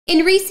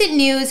In recent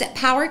news,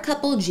 power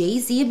couple Jay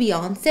Z and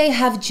Beyonce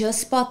have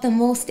just bought the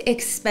most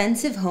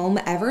expensive home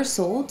ever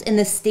sold in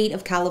the state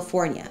of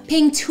California,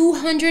 paying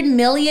 $200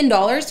 million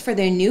for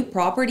their new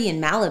property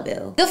in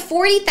Malibu. The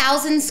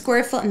 40,000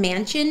 square foot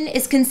mansion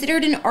is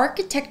considered an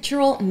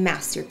architectural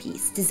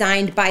masterpiece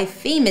designed by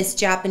famous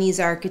Japanese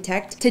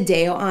architect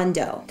Tadao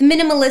Ando. The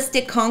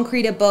minimalistic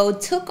concrete abode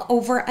took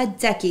over a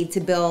decade to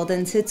build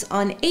and sits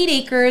on 8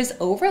 acres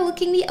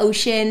overlooking the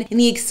ocean in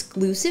the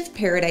exclusive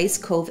Paradise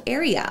Cove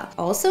area,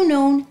 also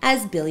known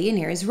as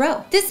Billionaires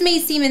Row. This may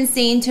seem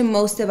insane to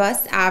most of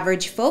us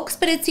average folks,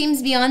 but it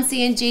seems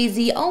Beyonce and Jay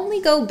Z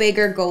only go big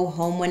or go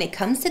home when it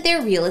comes to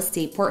their real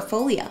estate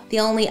portfolio. The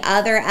only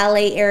other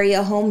LA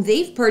area home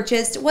they've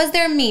purchased was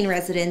their main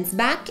residence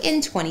back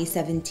in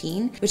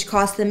 2017, which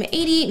cost them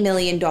 $88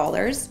 million,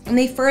 and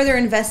they further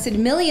invested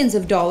millions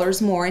of dollars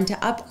more into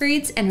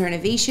upgrades and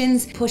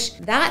renovations,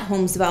 pushed that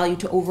home's value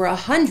to over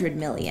 $100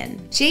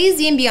 million. Jay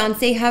Z and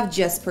Beyonce have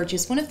just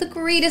purchased one of the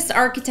greatest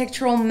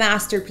architectural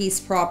masterpiece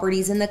properties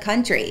in the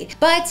country,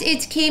 but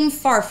it came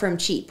far from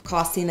cheap,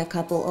 costing the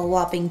couple a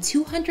whopping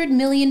 $200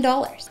 million.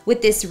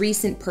 With this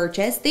recent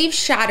purchase, they've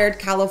shattered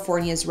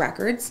California's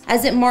records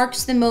as it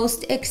marks the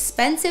most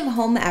expensive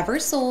home ever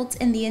sold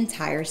in the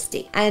entire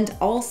state, and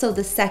also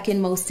the second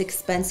most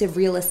expensive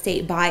real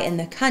estate buy in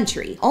the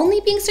country,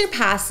 only being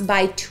surpassed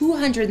by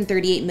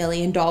 $238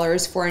 million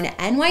for an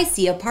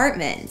NYC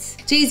apartment.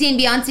 Jay Z and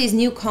Beyonce's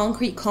new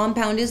concrete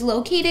compound is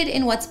located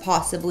in what's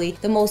possibly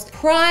the most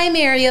prime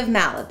area of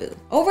Malibu,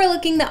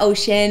 overlooking the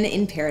ocean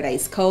in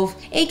Paradise Cove,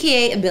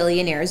 aka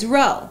Billionaires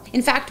Row.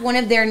 In fact, one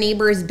of their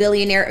neighbors,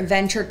 billionaire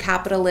venture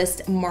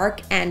capitalist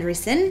Mark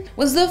Andreessen,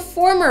 was the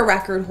former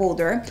record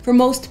holder for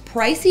most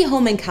pricey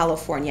home in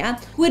California,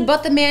 who had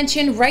bought the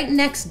mansion right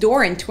next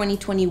door in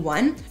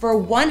 2021 for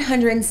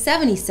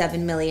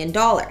 $177 million.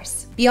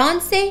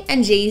 Beyonce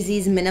and Jay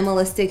Z's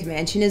minimalistic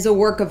mansion is a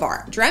work of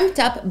art, dreamt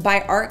up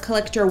by art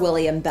collector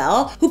William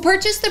Bell, who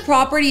purchased the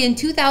property in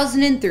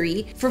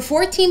 2003 for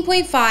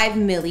 $14.5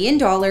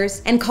 million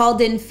and called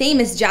in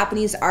famous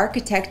Japanese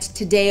architect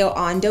Tadao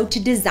Ando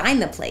to design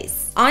the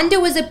place.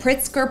 Ando is a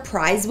Pritzker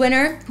Prize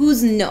winner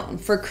who's known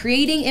for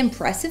creating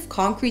impressive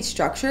concrete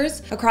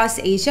structures across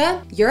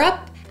Asia,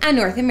 Europe, and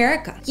North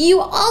America. You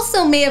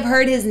also may have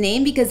heard his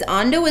name because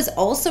Ando is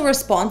also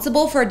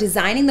responsible for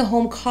designing the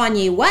home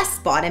Kanye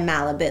West bought in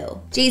Malibu.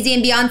 Jay Z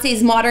and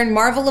Beyonce's modern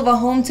marvel of a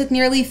home took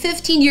nearly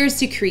 15 years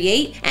to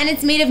create, and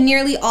it's made of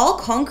nearly all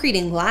concrete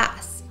and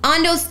glass.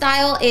 Ando's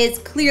style is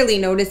clearly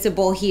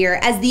noticeable here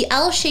as the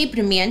L-shaped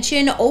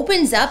mansion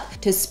opens up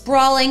to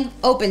sprawling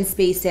open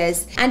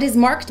spaces and is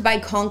marked by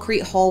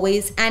concrete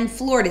hallways and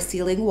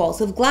floor-to-ceiling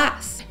walls of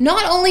glass.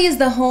 Not only is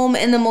the home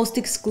in the most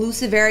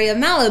exclusive area of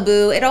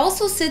Malibu, it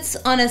also sits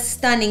on a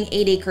stunning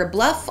 8-acre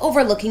bluff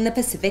overlooking the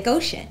Pacific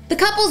Ocean. The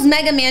couple's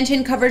mega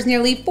mansion covers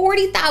nearly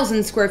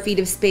 40,000 square feet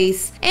of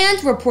space and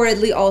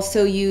reportedly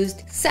also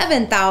used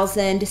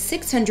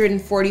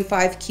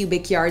 7,645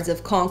 cubic yards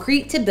of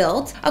concrete to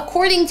build,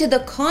 according to the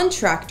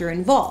contractor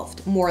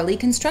involved, Morley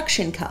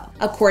Construction Co.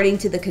 According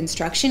to the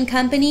construction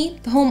company,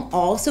 the home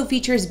also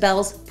features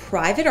Bell's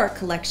private art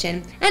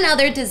collection and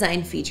other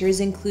design features,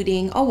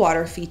 including a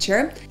water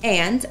feature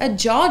and a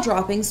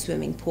jaw-dropping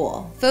swimming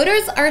pool.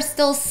 Photos are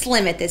still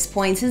slim at this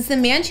point since the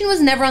mansion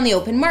was never on the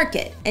open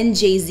market, and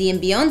Jay Z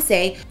and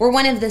Beyonce were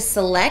one of the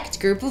select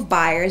group of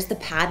buyers the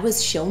pad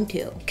was shown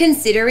to.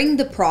 Considering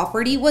the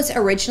property was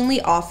originally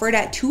offered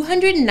at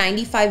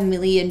 $295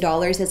 million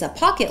as a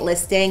pocket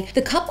listing,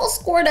 the couple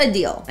scored a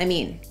deal. I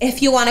mean,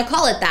 if you want to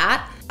call it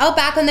that. Out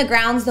back on the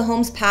grounds, the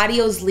home's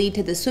patios lead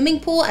to the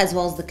swimming pool as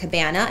well as the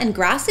cabana and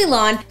grassy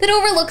lawn that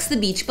overlooks the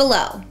beach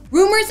below.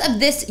 Rumors of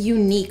this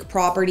unique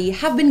property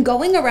have been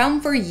going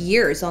around for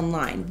years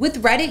online,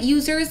 with Reddit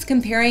users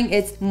comparing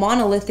its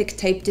monolithic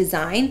type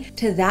design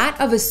to that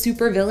of a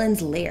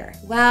supervillain's lair.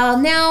 Well,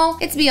 now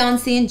it's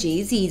Beyonce and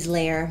Jay Z's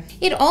lair.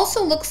 It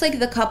also looks like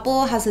the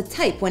couple has a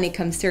type when it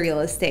comes to real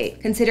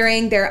estate,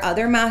 considering their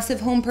other massive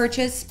home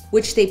purchase,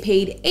 which they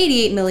paid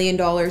 $88 million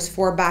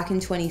for back in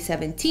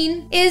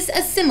 2017, is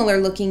a similar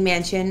looking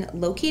mansion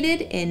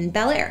located in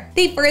Bel Air.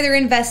 They further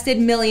invested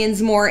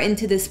millions more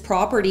into this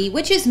property,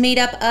 which is made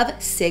up of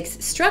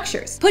 6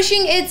 structures,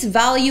 pushing its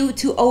value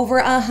to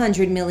over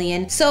 $100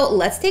 million. So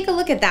let's take a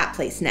look at that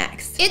place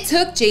next. It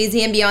took Jay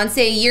Z and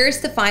Beyonce years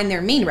to find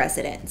their main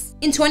residence.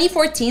 In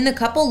 2014, the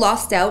couple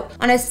lost out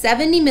on a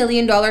 $70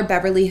 million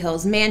Beverly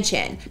Hills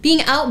mansion,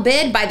 being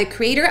outbid by the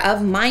creator of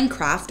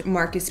Minecraft,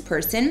 Marcus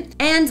Persson,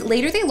 and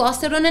later they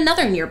lost out on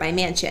another nearby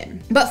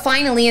mansion. But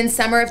finally, in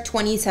summer of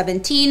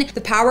 2017,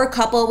 the power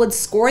couple would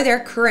score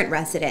their current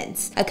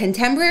residence, a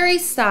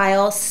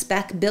contemporary-style,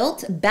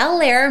 spec-built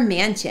Bel Air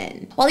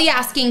mansion. While the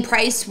asking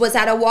price was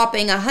at a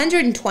whopping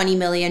 $120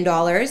 million,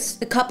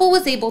 the couple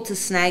was able to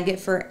snag it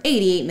for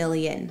 $88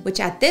 million, which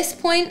at this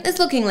point is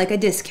looking like a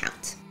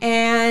discount.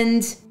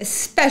 and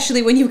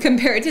especially when you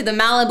compare it to the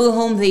Malibu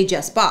home they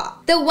just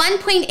bought. The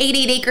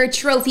 1.88-acre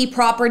trophy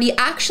property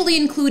actually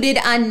included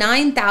a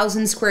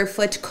 9,000 square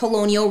foot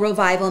colonial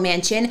revival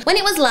mansion when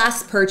it was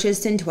last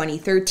purchased in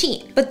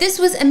 2013. But this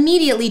was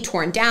immediately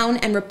torn down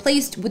and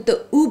replaced with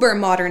the uber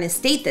modern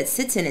estate that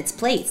sits in its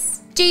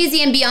place. Jay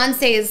Z and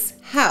Beyonce's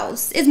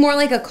house is more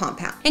like a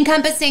compound,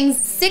 encompassing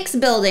 6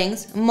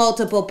 buildings,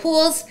 multiple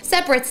pools,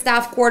 separate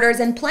staff quarters,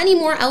 and plenty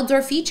more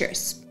outdoor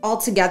features.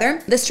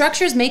 Altogether, the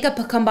structures make up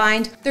a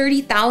combined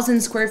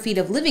 30,000 square feet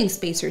of living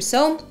space or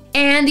so,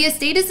 and the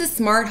estate is a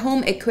smart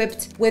home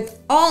equipped with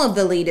all of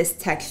the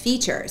latest tech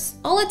features.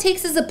 All it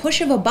takes is a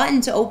push of a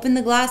button to open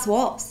the glass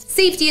walls.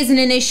 Safety isn't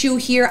an issue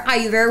here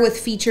either, with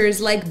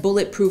features like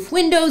bulletproof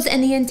windows,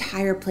 and the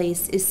entire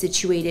place is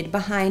situated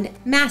behind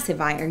massive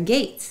iron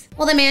gates.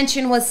 While the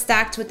mansion was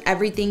stacked with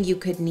everything you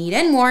could need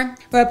and more,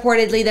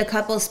 reportedly the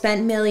couple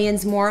spent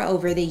millions more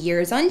over the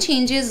years on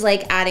changes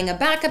like adding a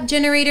backup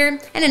generator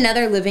and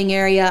another living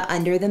area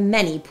under the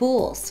many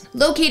pools.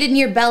 Located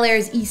near Bel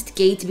Air's East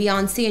Gate,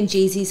 Beyonce and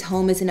Jay Z's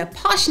home is in a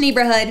posh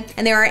neighborhood,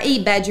 and there are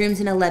 8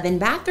 bedrooms and 11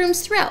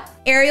 bathrooms throughout.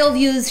 Aerial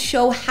views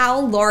show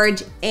how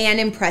large and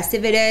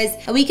impressive it is,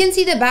 and we can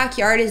see the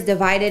backyard is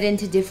divided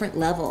into different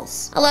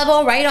levels. A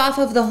level right off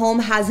of the home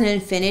has an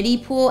infinity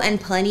pool and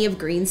plenty of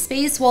green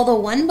space, while the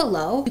one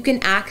below you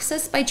can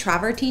access by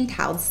travertine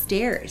tiled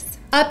stairs.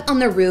 Up on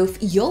the roof,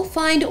 you'll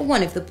find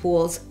one of the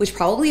pools, which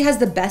probably has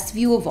the best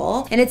view of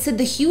all, and it's said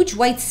the huge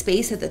white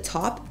space at the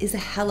top is a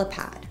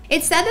helipad.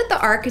 It's said that the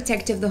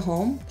architect of the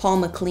home, Paul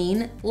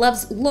McLean,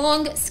 loves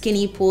long,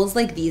 skinny pools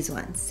like these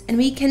ones, and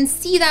we can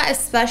see that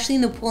especially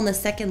in the pool in the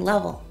second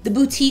level. The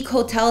boutique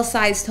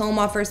hotel-sized home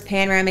offers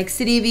panoramic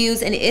city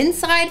views, and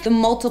inside, the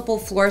multiple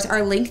floors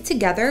are linked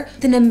together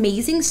with an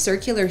amazing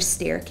circular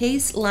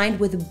staircase lined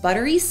with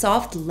buttery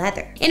soft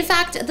leather. In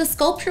fact, the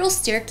sculptural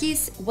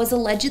staircase was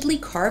allegedly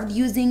carved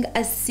using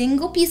a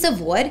single piece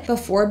of wood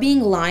before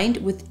being lined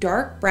with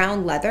dark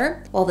brown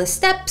leather, while the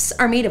steps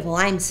are made of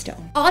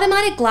limestone.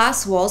 Automatic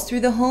glass walls through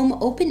the home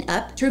open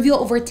up to reveal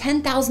over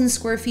 10,000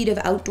 square feet of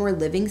outdoor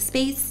living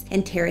space,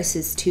 and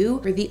terraces too,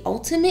 for the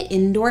ultimate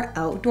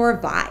indoor-outdoor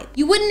vibe.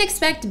 You wouldn't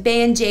expect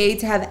Bey and Jay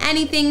to have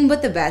anything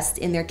but the best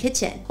in their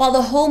kitchen. While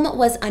the home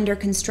was under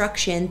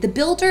construction, the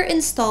builder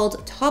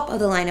installed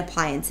top-of-the-line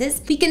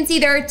appliances. We can see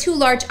there are 2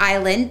 large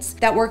islands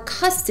that were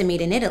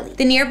custom-made in Italy.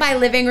 The nearby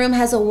living room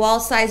has a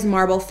wall-sized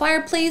marble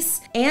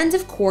fireplace, and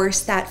of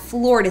course, that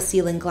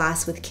floor-to-ceiling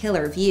glass with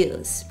killer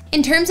views.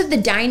 In terms of the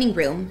dining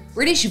room,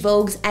 British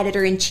Vogue's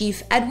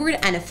editor-in-chief Edward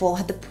Enninful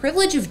had the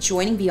privilege of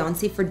joining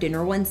Beyonce for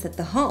dinner once at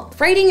the home.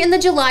 Writing in the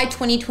July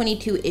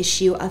 2022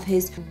 issue of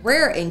his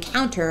rare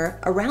encounter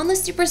around the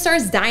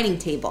superstar's dining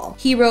table,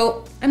 he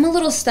wrote, "I'm a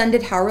little stunned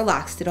at how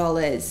relaxed it all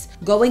is,"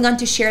 going on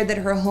to share that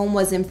her home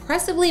was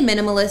impressively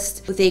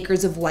minimalist, with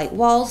acres of white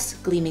walls,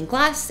 gleaming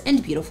glass,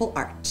 and beautiful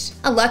art.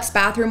 A luxe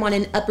bathroom on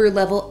an upper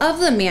level of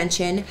the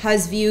mansion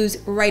has views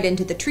right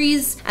into the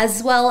trees,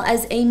 as well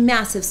as a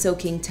massive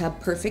soaking tub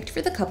perfect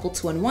for the couple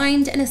to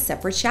unwind, and a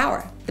separate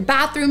shower. The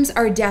bathrooms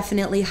are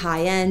definitely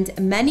high-end,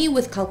 many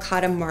with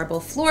Calcutta marble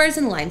floors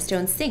and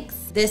limestone sinks.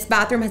 This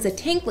bathroom has a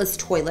tankless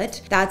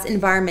toilet that's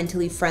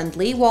environmentally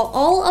friendly, while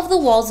all of the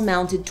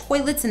walls-mounted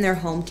toilets in their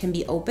home can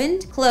be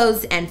opened,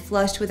 closed, and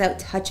flushed without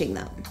touching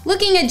them.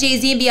 Looking at Jay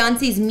Z and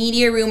Beyonce's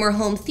media room or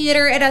home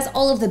theater, it has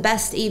all of the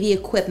best AV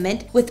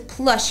equipment with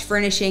plush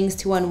furnishings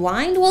to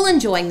unwind while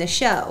enjoying the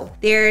show.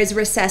 There's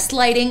recessed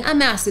lighting, a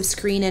massive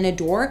screen, and a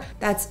door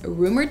that's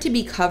rumored to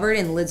be covered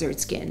in lizard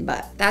skin,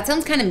 but that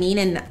sounds kind of mean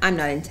and I'm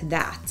not into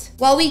that.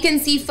 While we can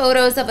see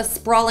photos of a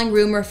sprawling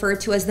room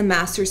referred to as the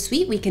master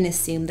suite, we can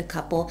assume the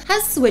couple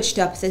has switched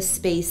up this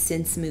space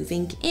since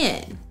moving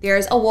in.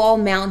 There's a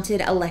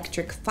wall-mounted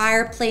electric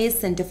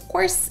fireplace and of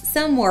course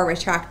some more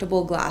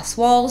retractable glass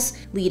walls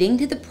leading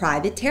to the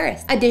private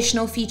terrace.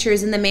 Additional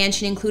features in the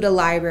mansion include a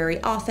library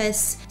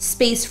office,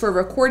 space for a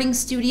recording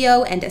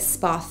studio, and a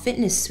spa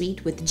fitness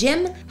suite with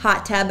gym,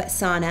 hot tub,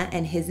 sauna,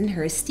 and his and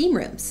her steam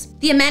rooms.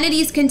 The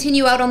amenities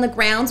continue out on the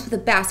grounds with a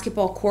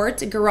basketball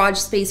court, a garage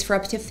space for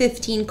up to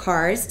 15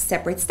 cars,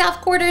 separate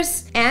staff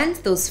quarters, and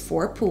those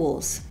 4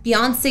 pools.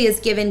 Beyonce has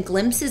given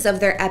glimpses of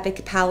their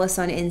epic palace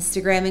on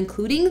Instagram,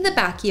 including the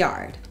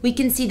backyard. We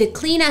can see the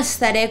clean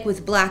aesthetic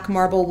with black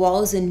marble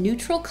walls and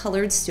neutral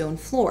colored stone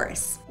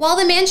floors. While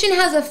the mansion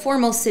has a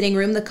formal sitting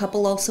room, the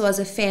couple also has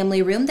a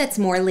family room that's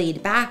more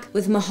laid back,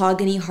 with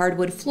mahogany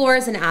hardwood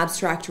floors, an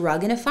abstract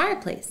rug, and a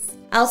fireplace.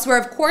 Elsewhere,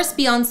 of course,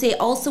 Beyonce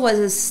also has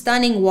a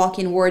stunning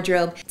walk-in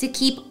wardrobe to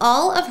keep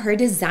all of her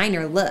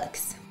designer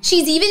looks.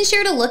 She's even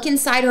shared a look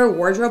inside her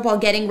wardrobe while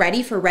getting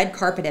ready for red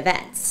carpet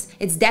events.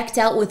 It's decked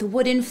out with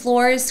wooden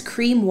floors,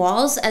 cream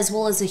walls, as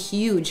well as a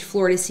huge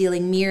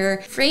floor-to-ceiling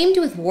mirror framed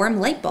with warm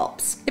light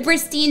bulbs. The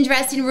pristine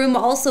dressing room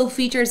also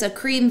features a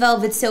cream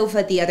velvet sofa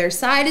at the other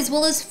side, as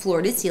well as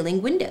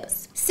floor-to-ceiling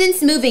windows.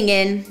 Since moving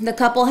in, the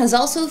couple has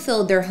also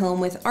filled their home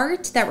with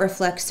art that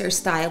reflects their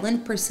style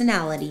and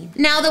personality.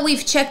 Now that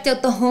we've checked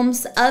out the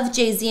homes of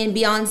Jay Z and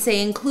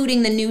Beyonce,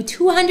 including the new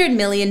 $200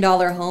 million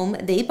home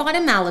they bought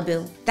in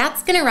Malibu,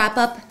 that's gonna wrap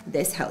up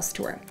this house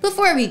tour.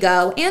 Before we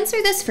go,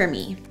 answer this for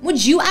me.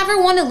 Would you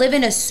ever want to live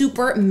in a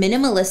super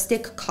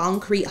minimalistic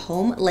concrete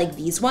home like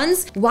these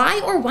ones?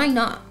 Why or why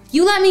not?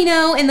 You let me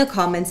know in the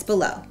comments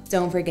below.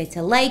 Don't forget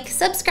to like,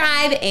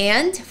 subscribe,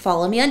 and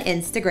follow me on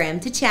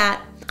Instagram to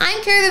chat.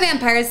 I'm Kara the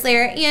Vampire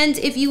Slayer, and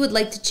if you would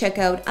like to check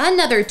out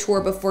another tour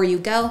before you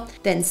go,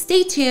 then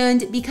stay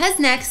tuned because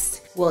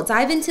next we'll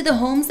dive into the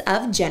homes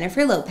of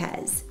Jennifer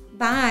Lopez.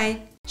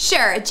 Bye.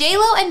 Sure,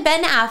 J-Lo and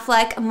Ben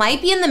Affleck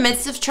might be in the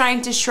midst of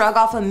trying to shrug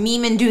off a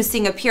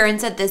meme-inducing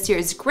appearance at this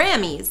year's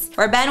Grammys,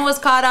 where Ben was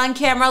caught on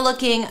camera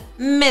looking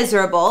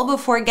miserable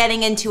before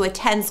getting into a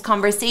tense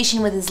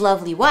conversation with his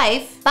lovely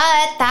wife.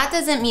 But that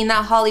doesn't mean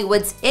that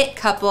Hollywood's it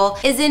couple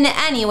is in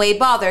any way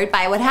bothered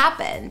by what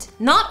happened.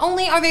 Not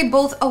only are they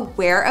both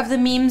aware of the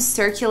memes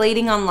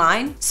circulating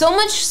online, so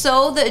much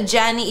so that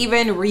Jen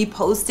even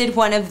reposted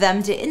one of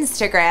them to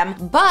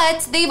Instagram,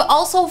 but they've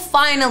also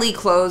finally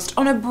closed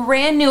on a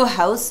brand new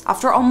house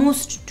after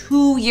almost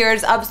 2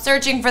 years of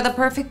searching for the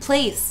perfect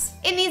place.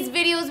 In these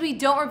videos, we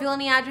don't reveal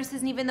any addresses,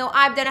 and even though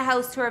I've done a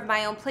house tour of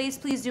my own place,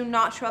 please do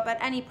not show up at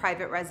any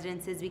private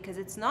residences because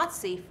it's not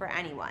safe for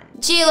anyone.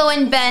 J-Lo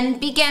and Ben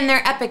began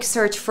their epic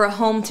search for a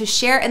home to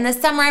share in the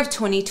summer of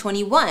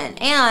 2021,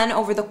 and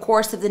over the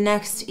course of the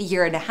next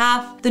year and a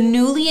half, the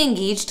newly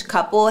engaged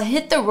couple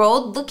hit the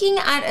road looking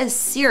at a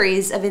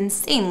series of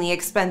insanely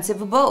expensive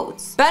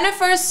abodes. Ben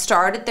first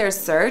started their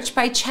search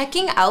by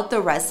checking out the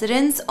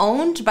residence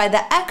owned by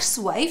the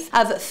ex-wife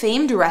of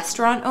famed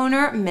restaurant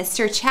owner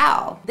Mr.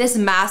 Chow. This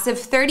massive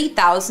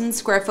 30,000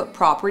 square foot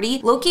property,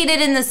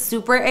 located in the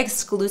super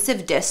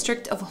exclusive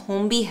district of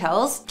Holmby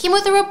Hills, came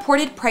with a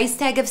reported price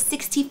tag of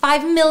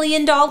 $65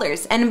 million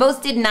and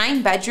boasted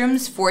 9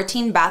 bedrooms,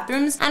 14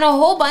 bathrooms, and a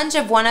whole bunch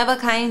of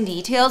one-of-a-kind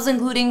details,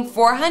 including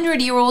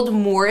 400-year-old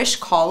Moorish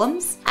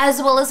columns,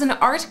 as well as an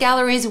art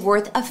gallery's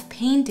worth of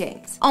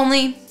paintings.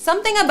 Only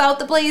something about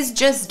the place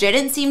just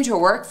didn't seem to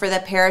work for the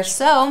pair,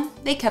 so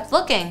they kept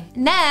looking.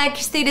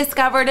 Next, they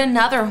discovered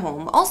another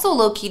home, also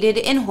located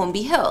in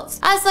Holmby Hills,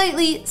 a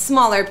slightly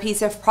smaller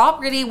piece of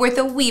property worth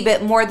a wee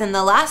bit more than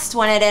the last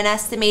one at an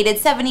estimated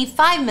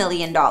 $75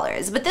 million,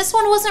 but this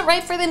one wasn't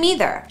right for them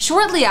either.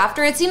 Shortly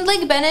after, it seemed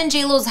like Ben and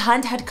J-Lo's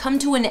hunt had come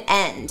to an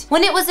end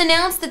when it was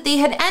announced that they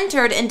had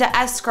entered into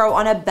escrow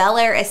on a Bel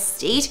Air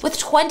estate with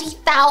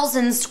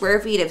 20,000 square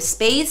feet of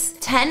space,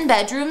 10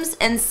 bedrooms,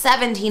 and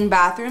 17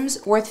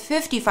 bathrooms worth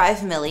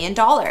 $55 million.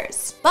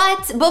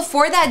 But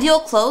before that deal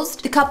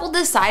closed, the couple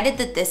decided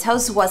that this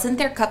house wasn't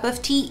their cup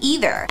of tea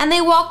either, and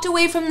they walked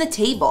away from the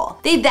table.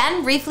 They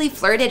then briefly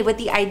flirted with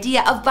the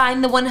idea of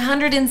buying the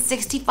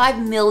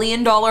 $165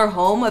 million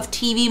home of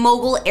TV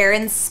mogul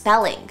Aaron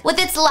Spelling. With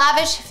its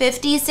lavish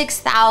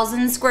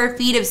 56,000 square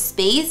feet of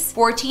space,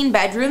 14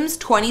 bedrooms,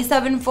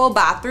 27 full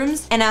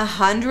bathrooms, and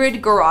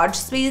 100 garage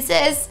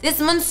spaces,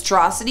 this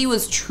monstrosity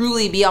was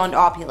truly beyond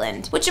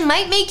opulent, which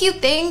might make you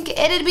think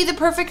it'd be the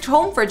perfect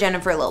home for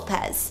Jennifer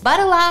Lopez. But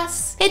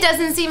alas, it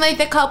doesn't seem like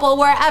the couple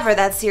were ever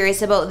that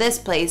serious about this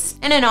place,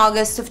 and in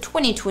August of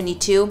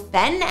 2022,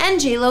 Ben and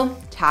J-Lo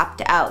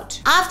tapped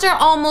out. After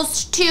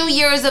almost 2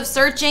 years of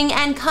searching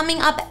and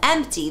coming up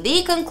empty,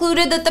 they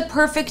concluded that the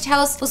perfect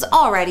house was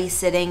already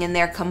sitting in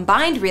their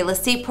combined real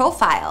estate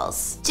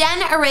profiles.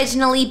 Jen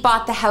originally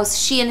bought the house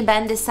she and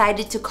Ben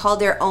decided to call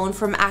their own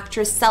from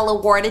actress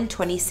Stella Ward in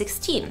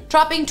 2016,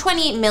 dropping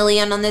 $28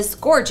 million on this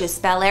gorgeous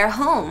Bel Air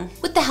home.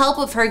 With the help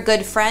of her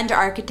good friend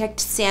architect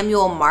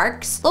Samuel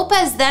Marks,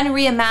 Lopez then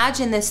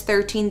reimagined this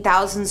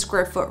 13,000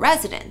 square foot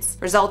residence,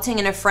 resulting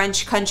in a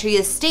French country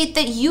estate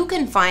that you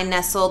can find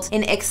nestled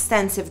in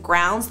extensive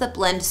grounds that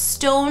blend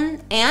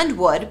stone and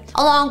wood,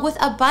 along with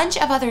a bunch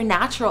of other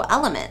natural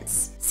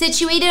elements.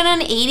 Situated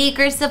on 8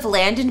 acres of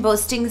land and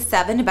boasting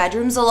 7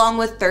 bedrooms along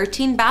with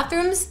 13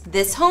 bathrooms,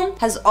 this home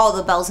has all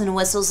the bells and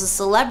whistles a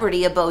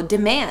celebrity abode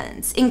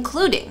demands,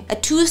 including a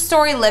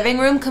 2-story living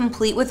room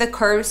complete with a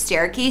curved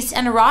staircase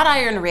and wrought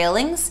iron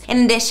railings,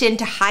 in addition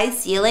to high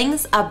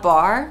ceilings, a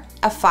bar,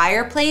 a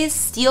fireplace,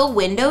 steel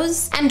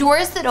windows, and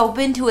doors that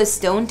open to a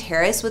stone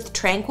terrace with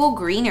tranquil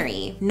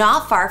greenery.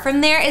 Not far from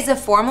there is a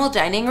formal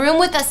dining room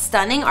with a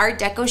stunning Art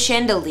Deco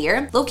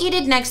chandelier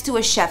located next to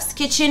a chef's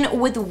kitchen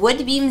with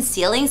wood beam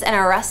ceilings and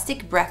a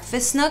rustic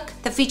breakfast nook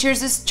that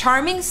features this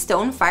charming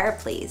stone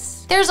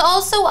fireplace. There's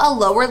also a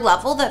lower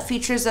level that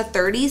features a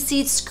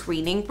 30-seat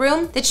screening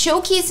room that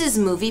showcases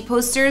movie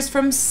posters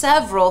from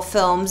several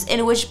films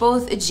in which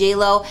both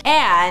J-Lo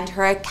and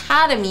her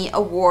Academy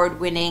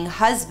Award-winning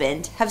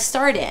husband have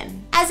start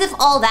in. As if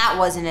all that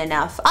wasn't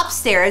enough,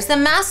 upstairs, the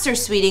master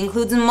suite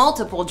includes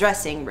multiple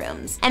dressing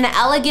rooms, an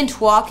elegant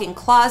walk-in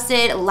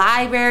closet,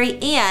 library,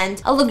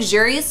 and a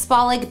luxurious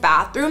spa-like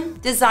bathroom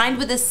designed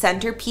with a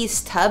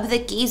centerpiece tub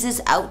that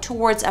gazes out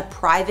towards a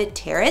private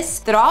terrace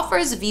that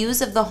offers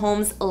views of the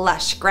home's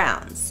lush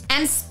grounds.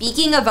 And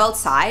speaking of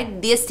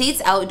outside, the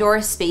estate's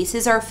outdoor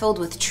spaces are filled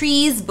with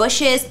trees,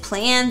 bushes,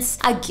 plants,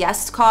 a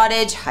guest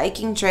cottage,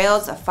 hiking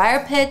trails, a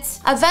fire pit,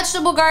 a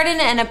vegetable garden,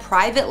 and a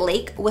private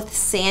lake with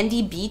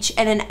sandy beach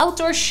and an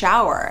outdoor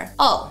shower.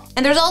 Oh,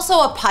 and there's also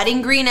a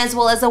putting green as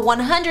well as a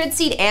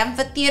 100-seat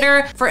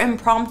amphitheater for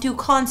impromptu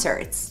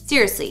concerts.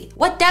 Seriously,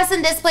 what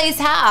doesn't this place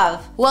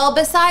have? Well,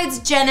 besides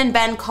Jen and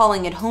Ben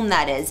calling it home,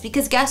 that is,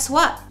 because guess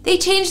what? They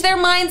changed their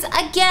minds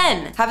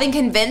again. Having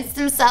convinced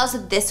themselves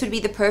that this would be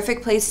the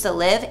perfect place to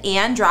live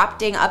and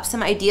drafting up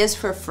some ideas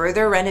for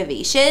further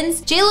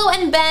renovations, JLo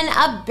and Ben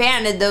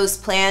abandoned those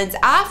plans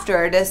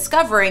after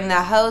discovering the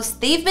house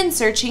they've been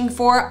searching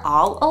for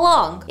all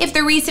along. If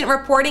the recent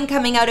reporting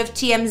coming out of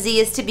TMZ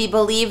is to be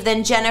believed,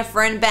 then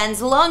Jennifer and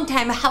Ben's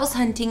longtime house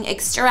hunting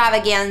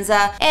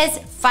extravaganza is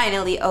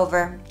finally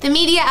over. The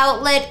media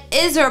outlet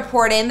is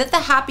reporting that the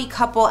happy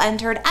couple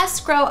entered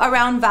escrow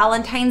around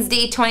Valentine's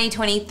Day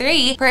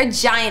 2023 for a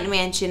giant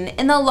mansion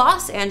in the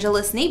Los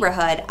Angeles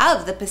neighborhood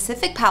of the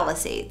Pacific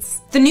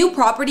Palisades. The new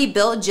property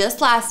built just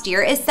last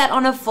year is set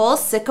on a full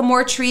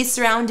sycamore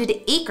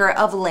tree-surrounded acre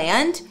of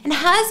land and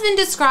has been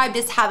described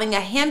as having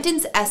a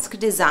Hamptons-esque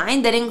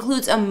design that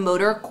includes a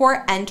motor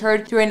court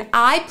entered through an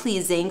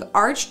eye-pleasing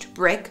arched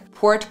brick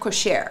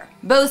porte-cochere.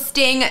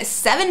 Boasting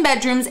 7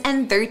 bedrooms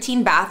and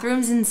 13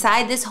 bathrooms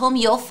inside this home,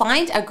 you'll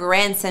find a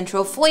grand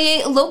central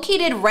foyer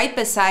located right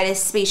beside a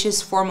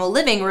spacious formal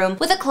living room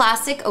with a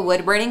classic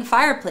wood-burning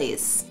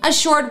fireplace. A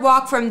short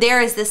walk from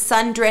there is the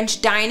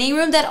sun-drenched dining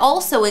room that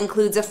also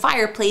includes a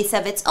fireplace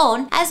of its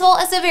own, as well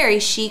as a very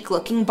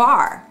chic-looking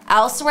bar.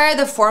 Elsewhere,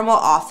 the formal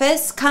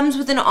office comes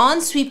with an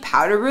ensuite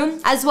powder room,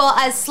 as well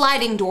as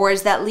sliding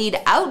doors that lead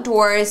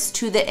outdoors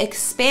to the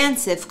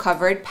expansive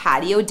covered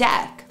patio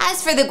deck.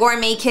 As for the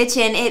gourmet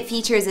kitchen, it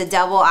features a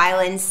double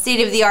island,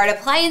 state-of-the-art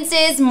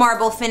appliances,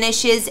 marble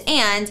finishes,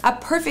 and a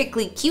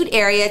perfectly cute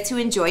area to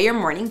enjoy your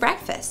morning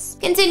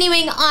breakfast.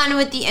 Continuing on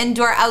with the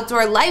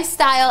indoor-outdoor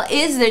lifestyle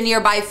is the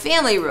nearby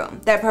family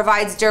room that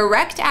provides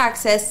direct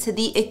access to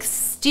the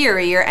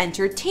exterior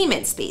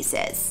entertainment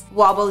spaces,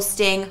 while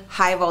boasting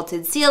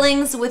high-vaulted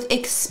ceilings with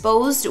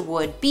exposed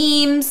wood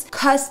beams,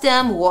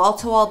 custom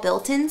wall-to-wall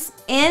built-ins,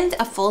 and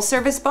a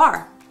full-service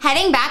bar.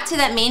 Heading back to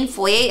that main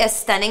foyer, a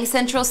stunning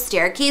central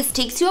staircase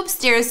takes you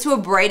upstairs to a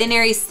bright and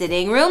airy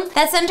sitting room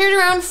that's centered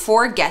around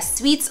 4 guest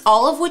suites,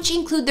 all of which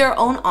include their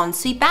own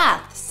ensuite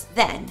baths.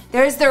 Then,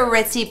 there's the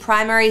ritzy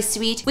primary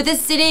suite with a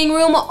sitting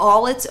room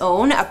all its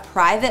own, a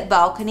private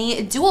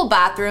balcony, dual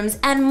bathrooms,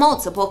 and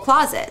multiple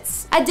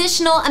closets.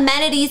 Additional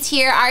amenities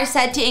here are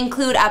said to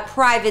include a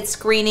private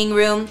screening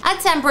room, a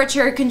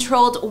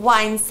temperature-controlled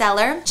wine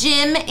cellar,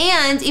 gym,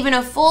 and even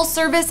a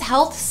full-service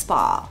health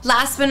spa.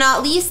 Last but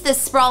not least, the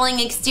sprawling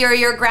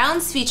exterior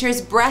grounds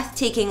features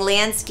breathtaking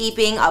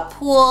landscaping, a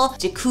pool,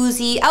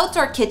 jacuzzi,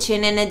 outdoor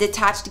kitchen, and a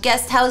detached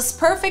guest house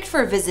perfect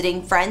for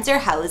visiting friends or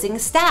housing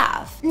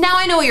staff. Now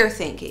I know what you're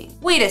thinking.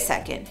 Wait a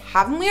second,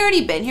 haven't we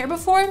already been here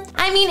before?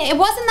 I mean, it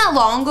wasn't that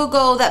long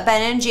ago that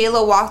Ben and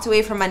JLo walked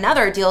away from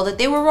another deal that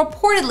they were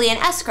reportedly in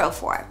escrow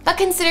for. But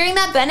considering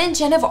that Ben and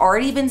Jen have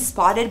already been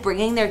spotted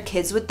bringing their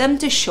kids with them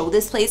to show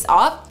this place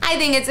off, I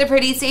think it's a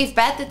pretty safe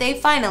bet that they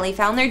finally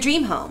found their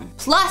dream home.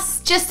 Plus,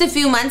 just a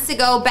few months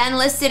ago, Ben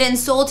listed and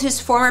sold his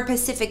former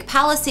Pacific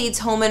Palisades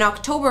home in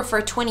October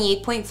for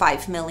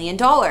 $28.5 million.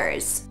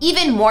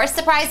 Even more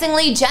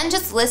surprisingly, Jen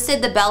just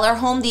listed the Beller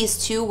home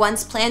these two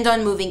once planned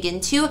on moving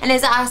into and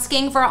is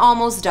asking for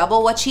almost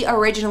double what she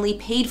originally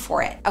paid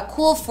for it, a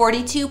cool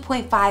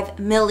 $42.5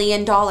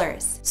 million.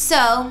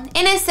 So,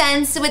 in a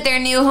sense, with their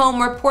new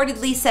home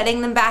reportedly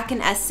setting them back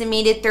an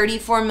estimated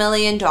 $34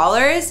 million,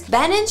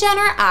 Ben and Jen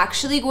are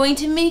actually going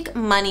to make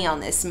money on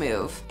this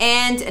move.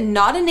 And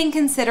not an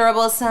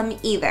inconsiderable sum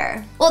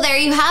either. Well, there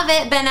you have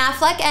it, Ben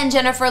Affleck and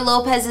Jennifer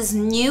Lopez's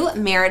new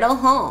marital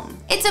home.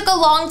 It took a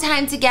long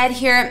time to get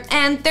here,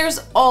 and there's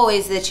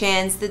always the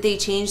chance that they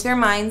change their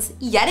minds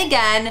yet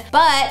again,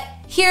 but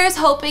here's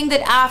hoping that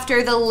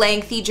after the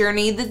lengthy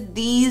journey that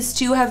these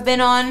two have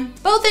been on,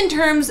 both in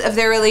terms of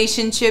their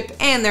relationship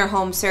and their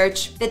home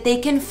search, that they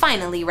can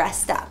finally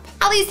rest up.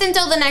 At least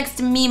until the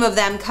next meme of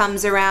them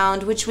comes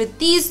around, which with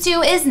these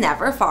two is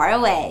never far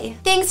away.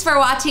 Thanks for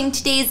watching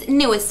today's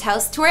newest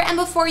house tour, and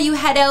before you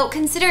head out,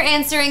 consider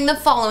answering the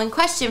following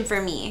question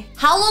for me.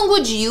 How long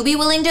would you be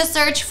willing to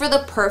search for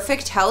the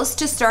perfect house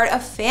to start a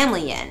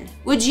family in?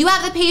 Would you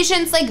have the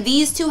patience like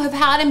these two have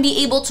had and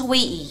be able to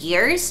wait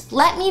years?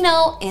 Let me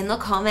know in the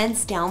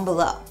comments down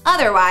below.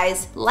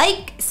 Otherwise,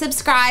 like,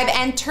 subscribe,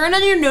 and turn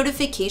on your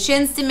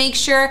notifications to make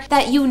sure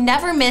that you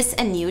never miss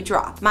a new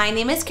drop. My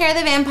name is Kara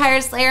the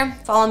Vampire Slayer.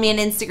 Follow me on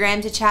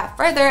Instagram to chat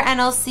further, and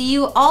I'll see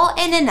you all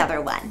in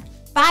another one.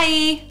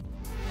 Bye!